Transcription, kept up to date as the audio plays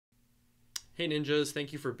Hey ninjas,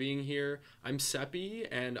 thank you for being here. I'm Seppi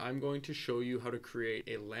and I'm going to show you how to create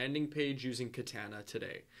a landing page using Katana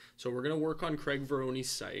today. So we're going to work on Craig Veroni's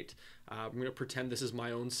site. I'm going to pretend this is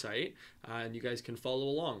my own site and you guys can follow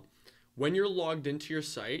along. When you're logged into your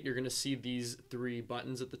site, you're going to see these three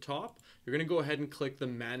buttons at the top. You're going to go ahead and click the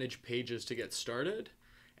Manage Pages to get started.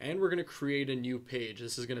 And we're going to create a new page.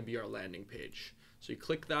 This is going to be our landing page. So you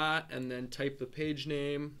click that and then type the page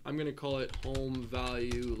name. I'm going to call it Home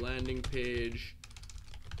Value Landing Page.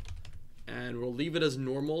 And we'll leave it as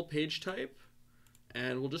normal page type.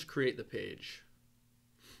 And we'll just create the page.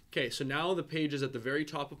 Okay, so now the page is at the very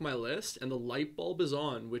top of my list and the light bulb is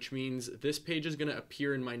on, which means this page is going to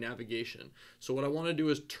appear in my navigation. So what I want to do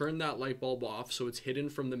is turn that light bulb off so it's hidden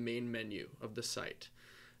from the main menu of the site.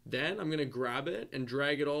 Then I'm going to grab it and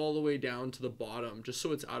drag it all the way down to the bottom just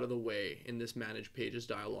so it's out of the way in this Manage Pages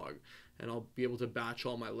dialog. And I'll be able to batch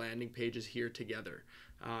all my landing pages here together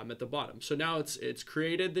at the bottom. So now it's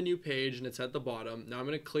created the new page and it's at the bottom. Now I'm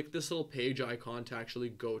going to click this little page icon to actually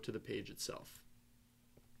go to the page itself.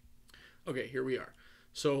 Okay, here we are.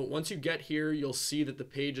 So once you get here, you'll see that the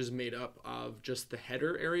page is made up of just the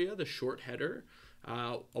header area, the short header,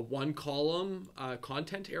 a one column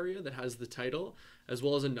content area that has the title, as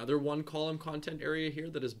well as another one column content area here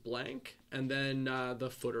that is blank, and then the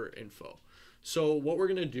footer info. So what we're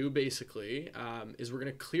going to do basically is we're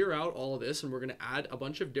going to clear out all of this and we're going to add a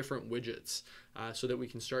bunch of different widgets so that we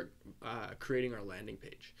can start creating our landing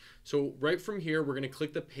page. So right from here, we're going to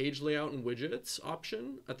click the page layout and widgets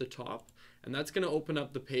option at the top, and that's going to open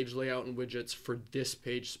up the page layout and widgets for this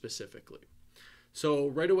page specifically. So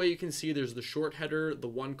right away you can see there's the short header, the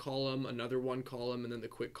one column, another one column, and then the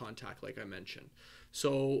quick contact like I mentioned.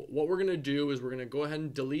 So what we're going to do is we're going to go ahead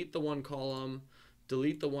and delete the one column,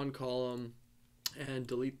 and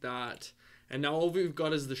delete that. And now all we've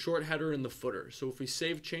got is the short header and the footer. So if we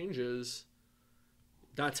save changes,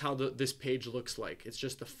 that's how this page looks like. It's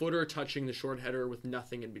just the footer touching the short header with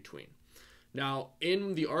nothing in between. Now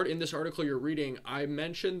in this article you're reading, I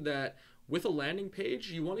mentioned that with a landing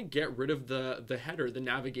page, you want to get rid of the header, the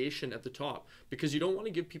navigation at the top, because you don't want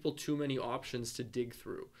to give people too many options to dig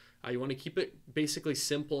through. You want to keep it basically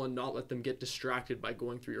simple and not let them get distracted by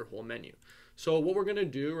going through your whole menu. So what we're going to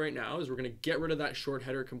do right now is we're going to get rid of that short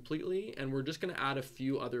header completely, and we're just going to add a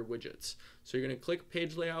few other widgets. So you're going to click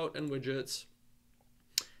Page Layout and Widgets,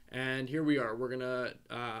 and here we are. We're going to,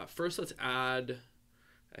 first let's add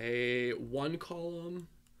a one column,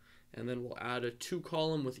 and then we'll add a two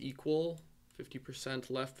column with equal 50%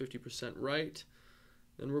 left, 50% right.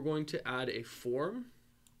 Then we're going to add a form.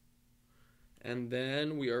 And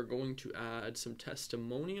then we are going to add some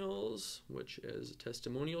testimonials, which is a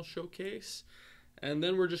testimonial showcase. And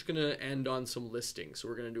then we're just going to end on some listings. So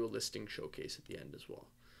we're going to do a listing showcase at the end as well.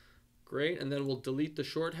 Great. And then we'll delete the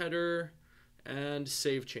short header and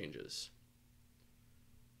save changes.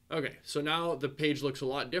 Okay, so now the page looks a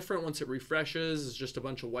lot different once it refreshes. It's just a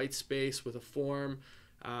bunch of white space with a form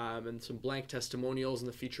and some blank testimonials and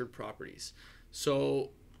the featured properties.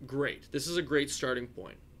 So great. This is a great starting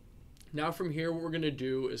point. Now from here, what we're going to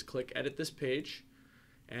do is click Edit This Page,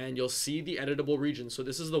 and you'll see the editable region. So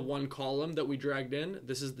this is the one column that we dragged in.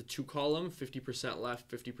 This is the two column, 50%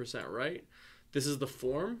 left, 50% right. This is the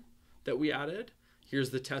form that we added. Here's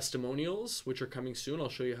the testimonials, which are coming soon. I'll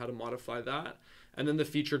show you how to modify that. And then the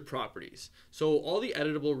featured properties. So all the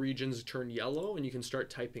editable regions turn yellow and you can start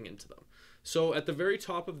typing into them. So at the very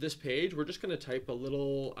top of this page, we're just going to type a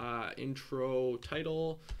little intro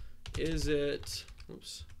title. Is it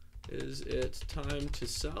time to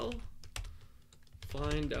sell?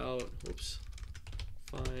 Find out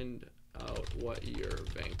what your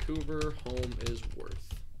Vancouver home is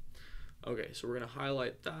worth. Okay, so we're going to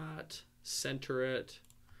highlight that, center it,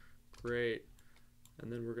 great,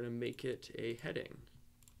 and then we're going to make it a heading.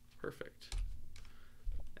 Perfect.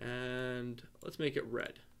 And let's make it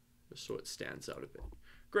red, just so it stands out a bit.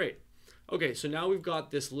 Great. Okay, so now we've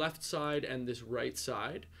got this left side and this right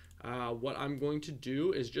side. What I'm going to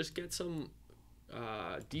do is just get some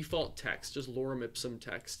default text, just lorem ipsum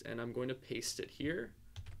text, and I'm going to paste it here.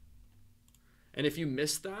 And if you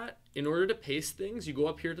missed that, in order to paste things, you go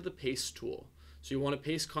up here to the paste tool. So you want to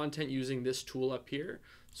paste content using this tool up here.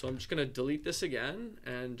 So I'm just going to delete this again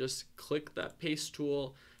and just click that paste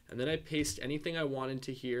tool, and then I paste anything I want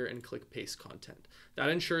into here and click paste content. That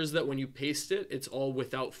ensures that when you paste it, it's all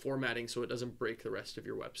without formatting so it doesn't break the rest of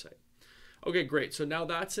your website. Okay, great. So now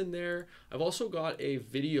that's in there. I've also got a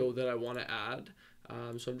video that I want to add.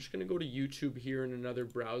 So I'm just going to go to YouTube here in another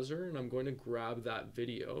browser, and I'm going to grab that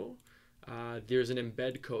video. There's an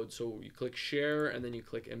embed code. So you click share, and then you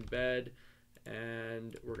click embed,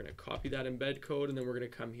 and we're going to copy that embed code, and then we're going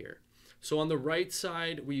to come here. So on the right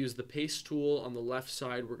side, we use the paste tool. On the left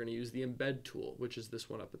side, we're going to use the embed tool, which is this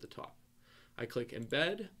one up at the top. I click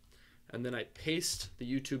embed, and then I paste the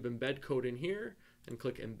YouTube embed code in here and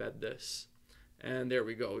click embed this. And there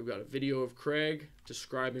we go. We've got a video of Craig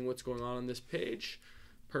describing what's going on this page.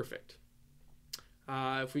 Perfect.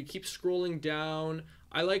 If we keep scrolling down,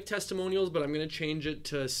 I like testimonials, but I'm going to change it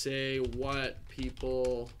to say what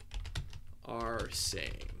people are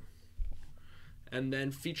saying. And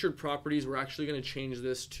then featured properties, we're actually going to change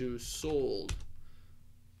this to sold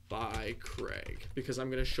by Craig, because I'm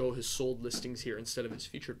going to show his sold listings here instead of his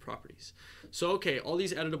featured properties. So okay, all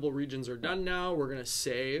these editable regions are done now. We're going to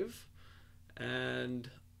save, and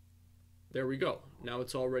there we go. Now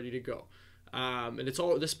it's all ready to go. And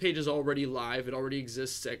this page is already live. It already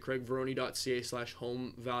exists at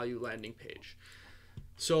craigveroni.ca/home value landing page.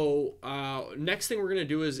 So next thing we're going to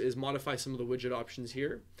do is modify some of the widget options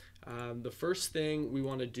here. The first thing we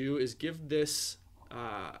want to do is give this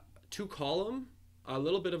to column a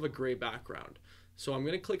little bit of a gray background. So I'm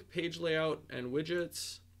going to click page layout and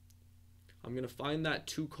widgets. I'm going to find that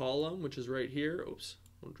to column, which is right here. Oops,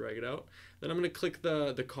 I'll drag it out. Then I'm going to click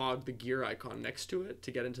the cog, the gear icon next to it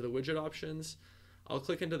to get into the widget options. I'll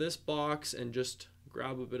click into this box and just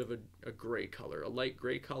grab a bit of a gray color, a light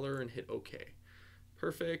gray color, and hit OK.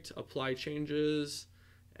 Perfect. Apply changes,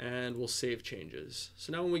 and we'll save changes.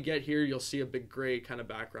 So now when we get here, you'll see a big gray kind of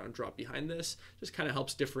background drop behind this. Just kind of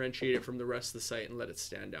helps differentiate it from the rest of the site and let it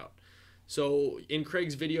stand out. So in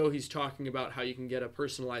Craig's video, he's talking about how you can get a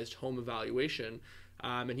personalized home evaluation,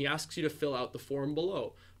 and he asks you to fill out the form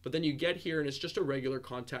below. But then you get here and it's just a regular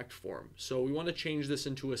contact form. So we want to change this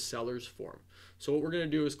into a seller's form. So what we're going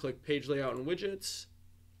to do is click page layout and widgets,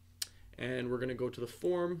 and we're going to go to the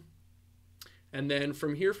form. And then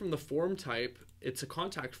from here, from the form type, it's a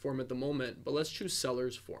contact form at the moment, but let's choose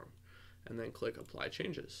seller's form and then click apply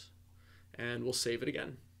changes, and we'll save it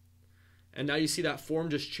again. And now you see that form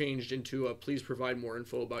just changed into a please provide more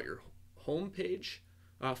info about your home page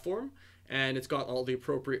form, and it's got all the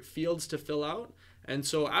appropriate fields to fill out. And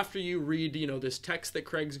so after you read, this text that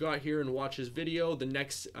Craig's got here and watch his video, the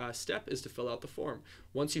next step is to fill out the form.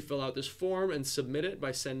 Once you fill out this form and submit it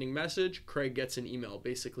by sending message, Craig gets an email,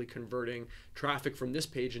 basically converting traffic from this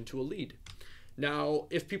page into a lead. Now,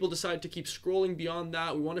 if people decide to keep scrolling beyond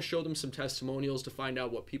that, we want to show them some testimonials to find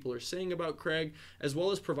out what people are saying about Craig, as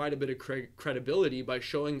well as provide a bit of credibility by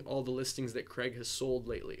showing all the listings that Craig has sold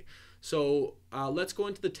lately. So let's go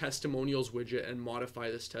into the testimonials widget and modify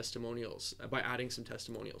this testimonials by adding some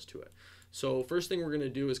testimonials to it. So first thing we're going to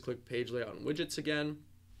do is click page layout and widgets again.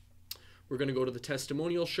 We're going to go to the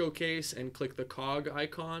testimonial showcase and click the cog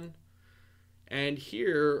icon. And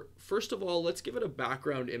here, first of all, let's give it a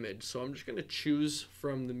background image. So I'm just going to choose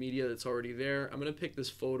from the media that's already there. I'm going to pick this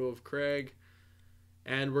photo of Craig,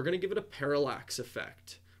 and we're going to give it a parallax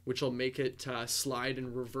effect, which will make it slide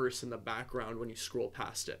and reverse in the background when you scroll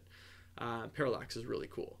past it. Parallax is really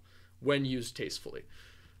cool when used tastefully.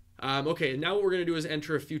 Okay, now what we're going to do is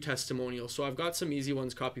enter a few testimonials. So I've got some easy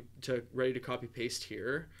ones ready to copy paste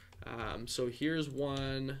here. So here's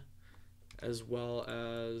one, as well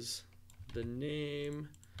as the name,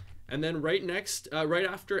 and then right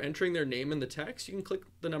after entering their name in the text, you can click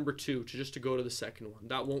the number 2 to go to the second one.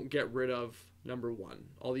 That won't get rid of number 1.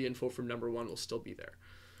 All the info from number 1 will still be there.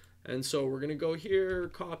 And so we're going to go here,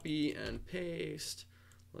 copy and paste.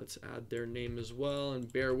 Let's add their name as well, and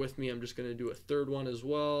bear with me, I'm just going to do a third one as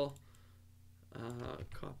well.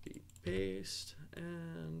 Copy, paste,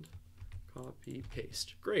 and copy,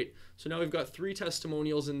 paste. Great. So now we've got 3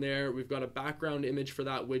 testimonials in there. We've got a background image for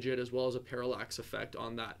that widget, as well as a parallax effect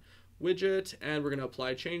on that widget, and we're going to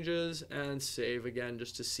apply changes and save again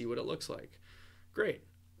just to see what it looks like. Great.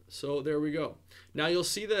 So there we go. Now you'll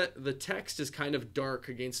see that the text is kind of dark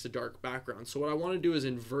against a dark background. So what I want to do is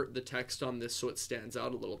invert the text on this so it stands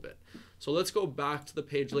out a little bit. So let's go back to the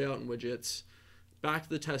page layout and widgets, back to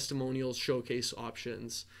the testimonials showcase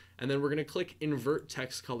options, and then we're going to click invert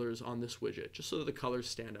text colors on this widget just so that the colors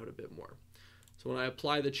stand out a bit more. So when I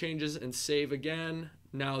apply the changes and save again,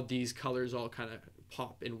 now these colors all kind of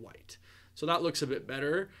pop in white. So that looks a bit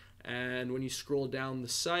better. And when you scroll down the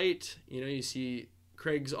site, you see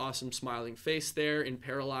Craig's awesome smiling face there in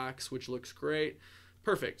parallax, which looks great.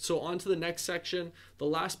 Perfect. So on to the next section. The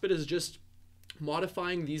last bit is just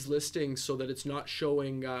modifying these listings so that it's not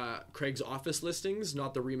showing Craig's office listings,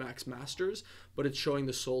 not the Remax Masters, but it's showing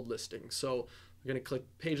the sold listings. So we're going to click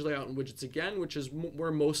page layout and widgets again, which is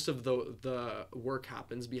where most of the work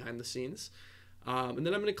happens behind the scenes. And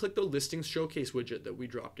then I'm going to click the listings showcase widget that we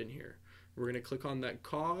dropped in here. We're going to click on that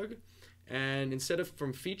cog. And instead of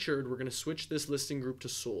from featured, we're going to switch this listing group to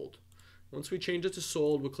sold. Once we change it to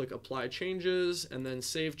sold, we'll click apply changes and then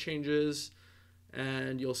save changes,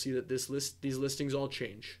 and you'll see that these listings all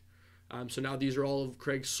change. So now these are all of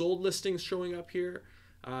Craig's sold listings showing up here,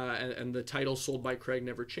 and the title sold by Craig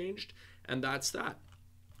never changed, and that's that.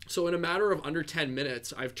 So in a matter of under 10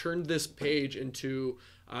 minutes, I've turned this page into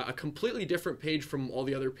a completely different page from all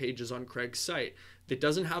the other pages on Craig's site. It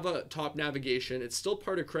doesn't have a top navigation. It's still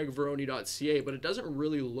part of craigveroni.ca, but it doesn't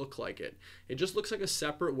really look like it. It just looks like a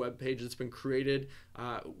separate web page that's been created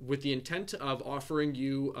with the intent of offering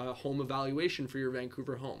you a home evaluation for your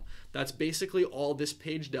Vancouver home. That's basically all this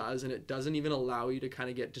page does, and it doesn't even allow you to kind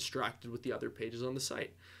of get distracted with the other pages on the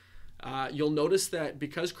site. You'll notice that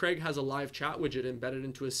because Craig has a live chat widget embedded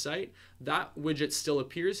into his site, that widget still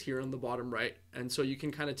appears here on the bottom right. And so you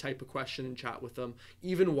can kind of type a question and chat with them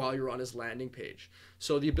even while you're on his landing page.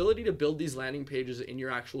 So the ability to build these landing pages in your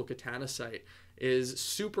actual Katana site is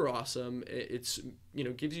super awesome. It's,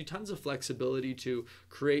 gives you tons of flexibility to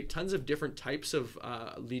create tons of different types of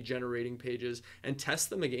lead generating pages and test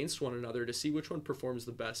them against one another to see which one performs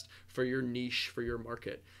the best for your niche, for your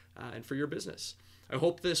market, and for your business. I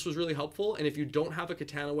hope this was really helpful, and if you don't have a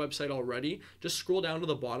Katana website already, just scroll down to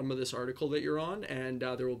the bottom of this article that you're on, and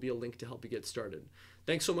there will be a link to help you get started.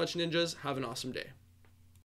 Thanks so much, ninjas. Have an awesome day.